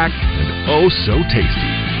is back and oh so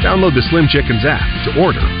tasty. Download the Slim Chickens app to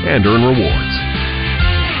order and earn rewards.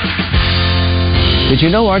 Did you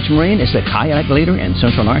know Arch Marine is the kayak leader in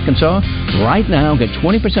Central Arkansas? Right now, get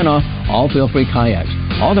 20% off all feel-free kayaks.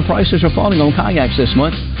 All the prices are falling on kayaks this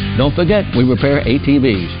month. Don't forget, we repair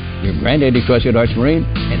ATVs. Your granddaddy trusted Arch Marine,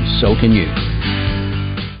 and so can you.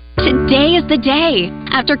 Today is the day.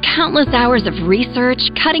 After countless hours of research,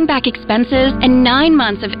 cutting back expenses, and 9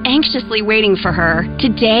 months of anxiously waiting for her,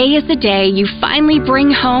 today is the day you finally bring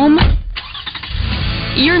home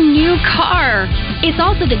your new car. It's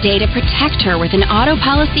also the day to protect her with an auto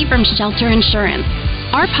policy from Shelter Insurance.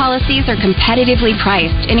 Our policies are competitively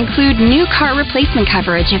priced and include new car replacement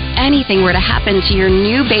coverage if anything were to happen to your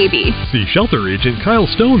new baby. See Shelter Agent Kyle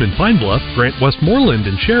Stone in Pine Bluff, Grant Westmoreland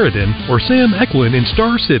in Sheridan, or Sam Eklund in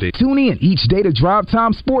Star City. Tune in each day to Drive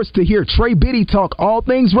Time Sports to hear Trey Biddy talk all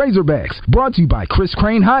things Razorbacks. Brought to you by Chris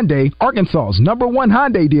Crane Hyundai, Arkansas's #1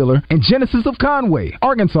 Hyundai dealer, and Genesis of Conway,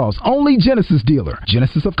 Arkansas's only Genesis dealer.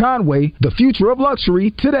 Genesis of Conway, the future of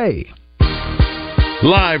luxury today.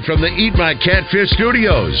 Live from the Eat My Catfish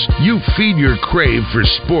studios, you feed your crave for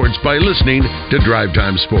sports by listening to Drive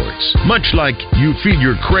Time Sports. Much like you feed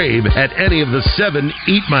your crave at any of the 7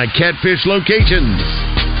 Eat My Catfish locations.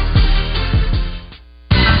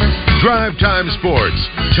 Drive Time Sports,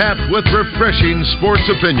 tapped with refreshing sports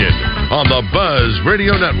opinion on the Buzz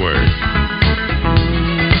Radio Network.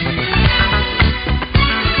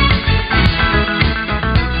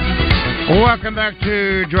 Welcome back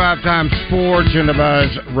to Drive Time Sports and the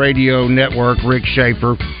Buzz Radio Network. Rick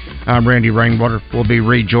Shaeffer. I'm Randy Rainwater. We'll be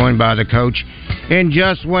rejoined by the coach in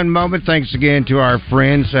just one moment. Thanks again to our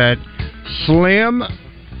friends at Slim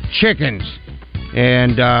Chickens.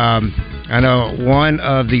 And I know one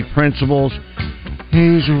of the principals,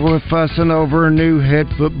 he's fussing over a new head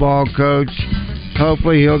football coach.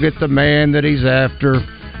 Hopefully he'll get the man that he's after.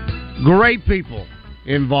 Great people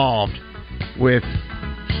involved with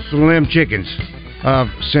Slim Chickens of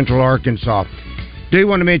Central Arkansas. Do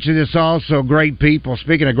want to mention this also, great people.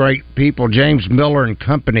 Speaking of great people, James Miller and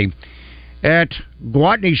Company at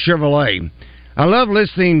Gwatney Chevrolet. I love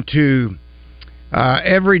listening to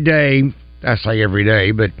every day, I say every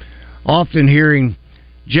day, but often hearing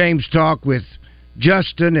James talk with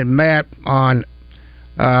Justin and Matt on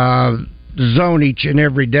the zone each and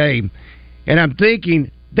every day. And I'm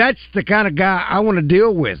thinking, that's the kind of guy I want to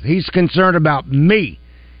deal with. He's concerned about me.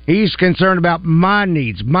 He's concerned about my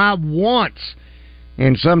needs, my wants.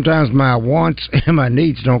 And sometimes my wants and my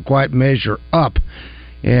needs don't quite measure up.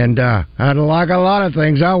 And I like a lot of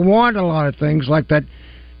things. I want a lot of things, like that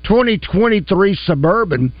 2023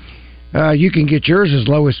 Suburban. You can get yours as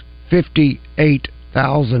low as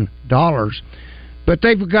 $58,000. But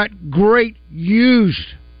they've got great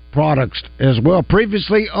used products as well,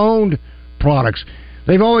 previously owned products.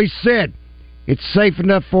 They've always said it's safe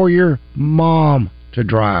enough for your mom to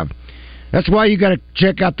drive. That's why you got to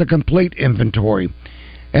check out the complete inventory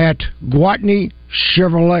at Gwatney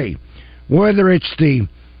Chevrolet. Whether it's the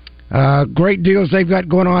great deals they've got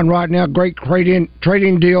going on right now, great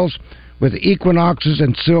trading deals with Equinoxes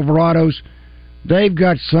and Silverados, they've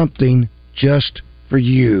got something just for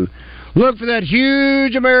you. Look for that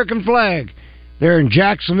huge American flag there in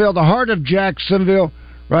Jacksonville, the heart of Jacksonville,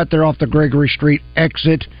 right there off the Gregory Street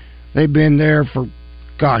exit. They've been there for,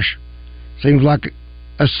 gosh, seems like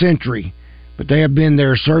a century, but they have been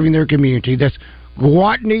there serving their community. That's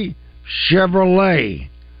Gwatney Chevrolet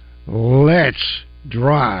Let's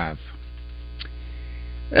drive.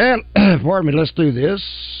 And, pardon me, let's do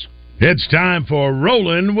this. It's time for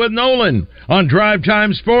Rollin' with Nolan on Drive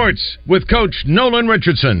Time Sports with Coach Nolan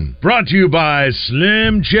Richardson. Brought to you by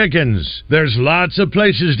Slim Chickens. There's lots of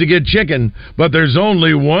places to get chicken, but there's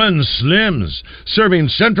only one Slim's, serving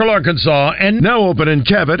Central Arkansas and now open in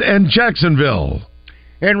Cabot and Jacksonville.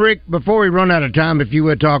 And Rick, before we run out of time, if you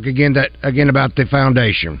would talk again about the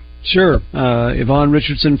foundation. Sure. Yvonne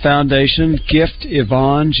Richardson Foundation, Gift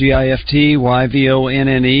Yvonne,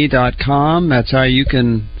 GIFTYVONNE.com. That's how you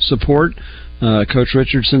can support Coach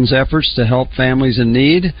Richardson's efforts to help families in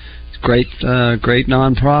need. It's great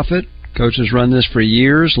nonprofit. Coach has run this for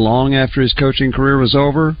years, long after his coaching career was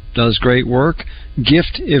over. Does great work.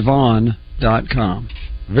 GiftYvonne.com.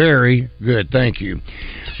 Very good. Thank you.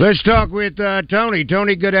 Let's talk with Tony.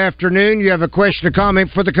 Tony, good afternoon. You have a question or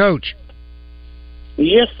comment for the coach?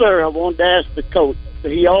 Yes, sir. I wanted to ask the coach.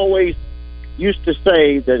 He always used to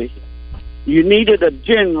say that you needed a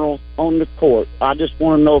general on the court. I just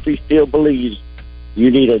want to know if he still believes you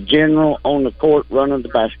need a general on the court running the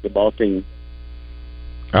basketball team.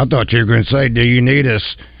 I thought you were going to say, do you need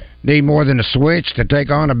more than a switch to take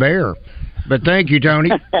on a bear? But thank you, Tony.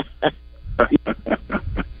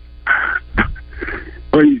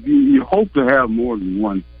 Well, you hope to have more than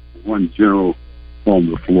one general on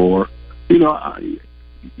the floor. You know,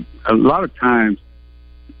 a lot of times,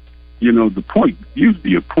 you know,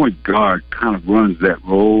 usually a point guard kind of runs that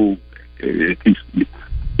role. He's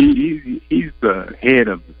the head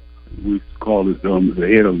of, we call it the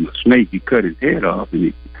head of the snake. You cut his head off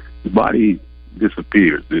and the body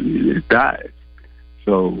disappears and it dies.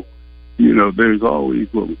 So, you know, there's always,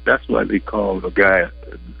 that's why they call the guy,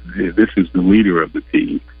 this is the leader of the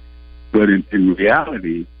team. But in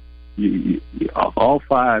reality, all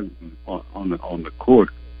five on the court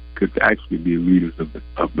could actually be leaders of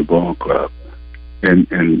the ball club, and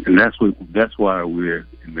that's why we're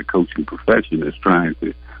in the coaching profession, is trying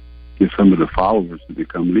to get some of the followers to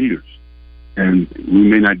become leaders. And we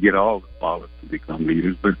may not get all the followers to become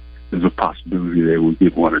leaders, but there's a possibility they will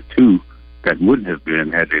get one or two that wouldn't have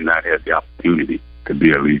been had they not had the opportunity to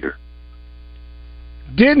be a leader.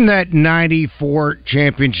 Didn't that 94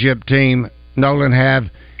 championship team, Nolan, have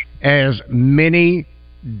as many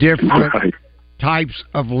different types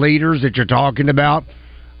of leaders that you're talking about?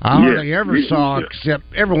 I hardly ever saw, except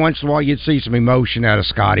every once in a while you'd see some emotion out of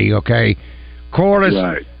Scotty, okay?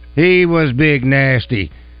 Corliss, he was big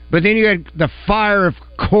nasty. But then you had the fire of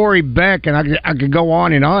Corey Beck, and I could go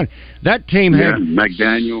on and on. That team had...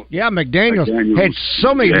 McDaniel. Yeah, McDaniel had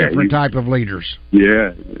so many different type of leaders.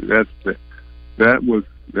 Yeah, that was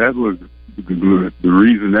the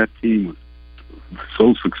reason that team was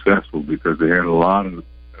so successful, because they had a lot of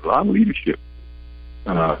leadership.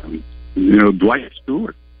 You know, Dwight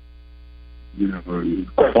Stewart, you know,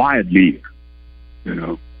 a quiet leader. You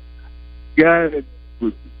know, guy that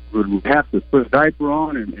would have to put a diaper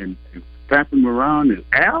on and tap him around, and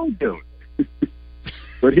Al Dillon.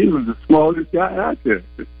 But he was the smallest guy out there.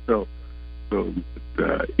 So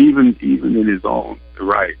even in his own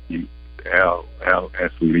right, Al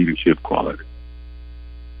has some leadership quality.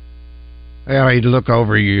 Well, he'd look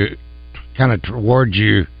over you, kind of towards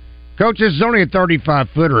you. Coach, this is only a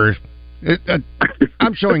 35-footer.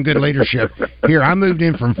 I'm showing good leadership. Here, I moved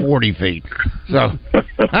in from 40 feet. So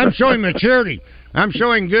I'm showing maturity. I'm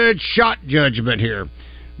showing good shot judgment here.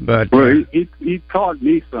 But he taught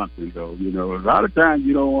me something, though. You know, a lot of times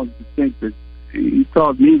you don't want to think that. He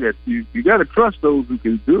taught me that you got to trust those who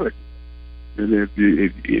can do it. And if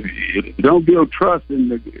you don't build trust, then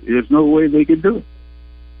there's no way they can do it.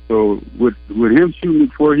 So with him shooting it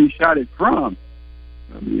where he shot it from,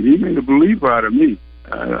 I mean, he made a believer out of me.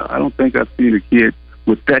 I don't think I've seen a kid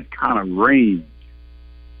with that kind of range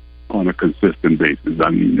on a consistent basis. I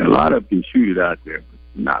mean, a lot of them can shoot it out there,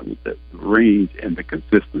 but not with the range and the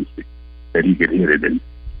consistency that he could hit it in.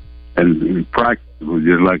 And in practice, it was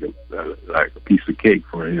just like a piece of cake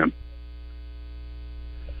for him.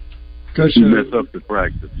 Coach, he messed up the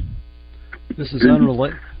practice. This is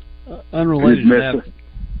unrelated to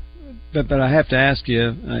that, but I have to ask you,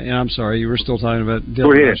 and I'm sorry, you were still talking about Dylan.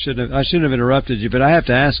 Go ahead. I shouldn't have interrupted you, but I have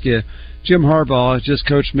to ask you, Jim Harbaugh just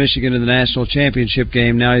coached Michigan in the national championship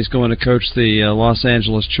game. Now he's going to coach the Los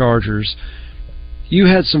Angeles Chargers. You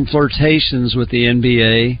had some flirtations with the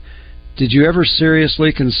NBA. Did you ever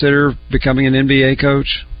seriously consider becoming an NBA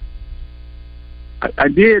coach? I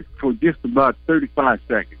did for just about 35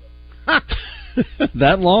 seconds.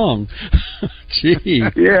 That long? Gee.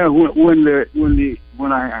 Yeah, when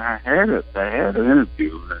I had an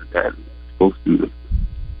interview that I was supposed to,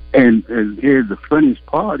 and here's the funniest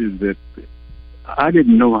part is that I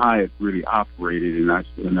didn't know how it really operated, and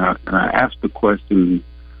I asked the question,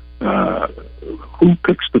 who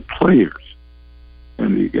picks the players?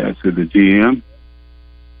 And the guy said, the GM.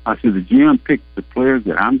 I said, the GM picks the players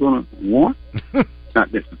that I'm going to want?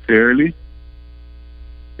 Not necessarily.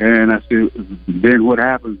 And I said, then what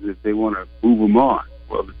happens if they want to move them on?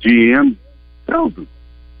 Well, the GM tells them,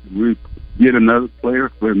 we get another player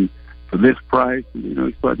for this price. You know,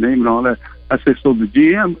 he started naming all that. I said, so the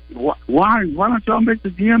GM, why don't y'all make the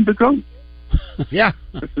GM the coach? Yeah.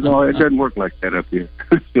 I said, no, it doesn't work like that up here.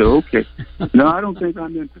 I said, okay. No, I don't think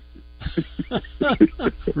I'm interested.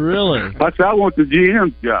 Really? I said, I want the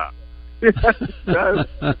GM's job.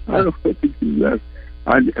 I don't want the GM.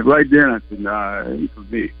 Right then, I said, nah, it ain't for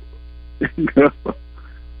me.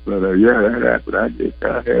 But yeah, that happened. I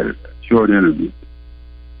had a short interview.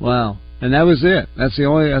 Wow. And that was it. That's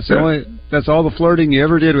all the flirting you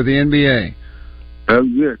ever did with the NBA. That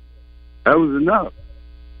was it. That was enough.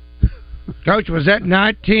 Coach, was that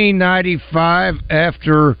 1995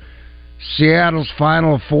 after Seattle's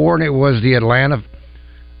Final Four, and it was the Atlanta?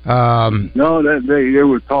 No, they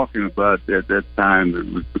were talking about that time. It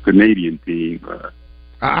was the Canadian team.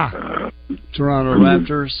 Toronto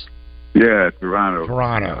Raptors. Yeah, Toronto.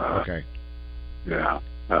 Okay. Yeah.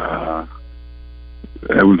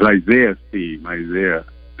 That was Isaiah's team. Isaiah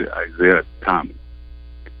Thomas.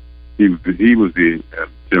 He was the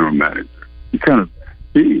general manager. We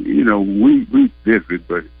visited,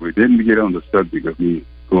 but we didn't get on the subject of me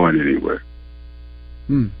going anywhere.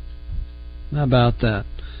 How about that?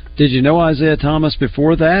 Did you know Isaiah Thomas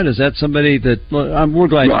before that? Is that somebody that... we're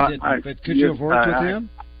glad you didn't, but could you have worked with him?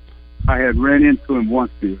 I had ran into him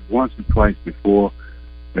once or twice before,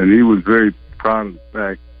 and he was very proud of the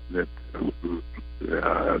fact that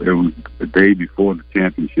it was the day before the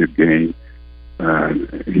championship game.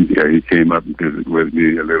 He came up and visited with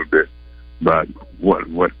me a little bit about what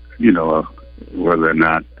whether or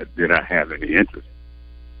not did I have any interest.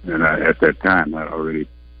 And at that time, I already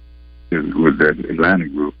was with that Atlanta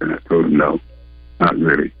group, and I told him no, not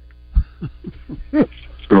really.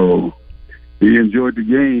 So he enjoyed the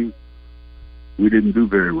game. We didn't do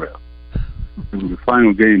very well. It was the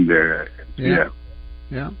final game there. Yeah,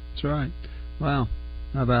 that's right. Wow,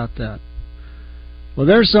 how about that? Well,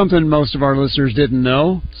 there's something most of our listeners didn't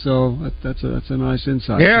know, so that's a nice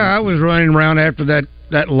insight. Yeah, I was running around after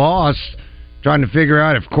that loss, trying to figure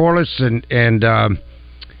out if Corliss and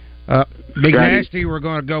Big Nasty were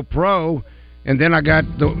going to go pro, and then I got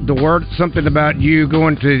the word something about you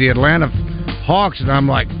going to the Atlanta Hawks, and I'm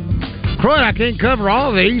like, crud, I can't cover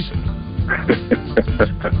all these.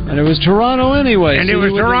 And it was Toronto anyway. And so it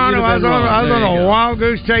was Toronto. I was on a wild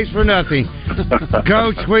goose chase for nothing.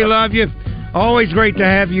 Coach, we love you. Always great to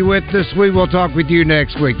have you with us. We will talk with you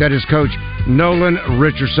next week. That is Coach Nolan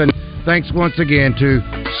Richardson. Thanks once again to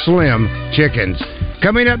Slim Chickens.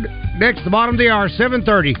 Coming up next, the bottom of the hour,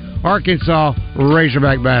 7:30, Arkansas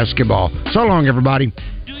Razorback basketball. So long, everybody.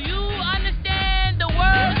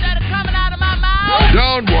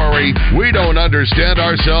 Don't worry, we don't understand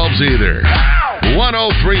ourselves either.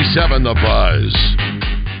 103.7 The Buzz.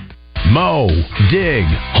 Mow, dig,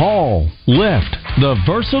 haul, lift. The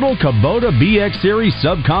versatile Kubota BX Series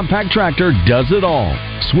subcompact tractor does it all.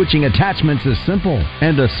 Switching attachments is simple,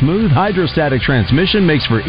 and a smooth hydrostatic transmission makes for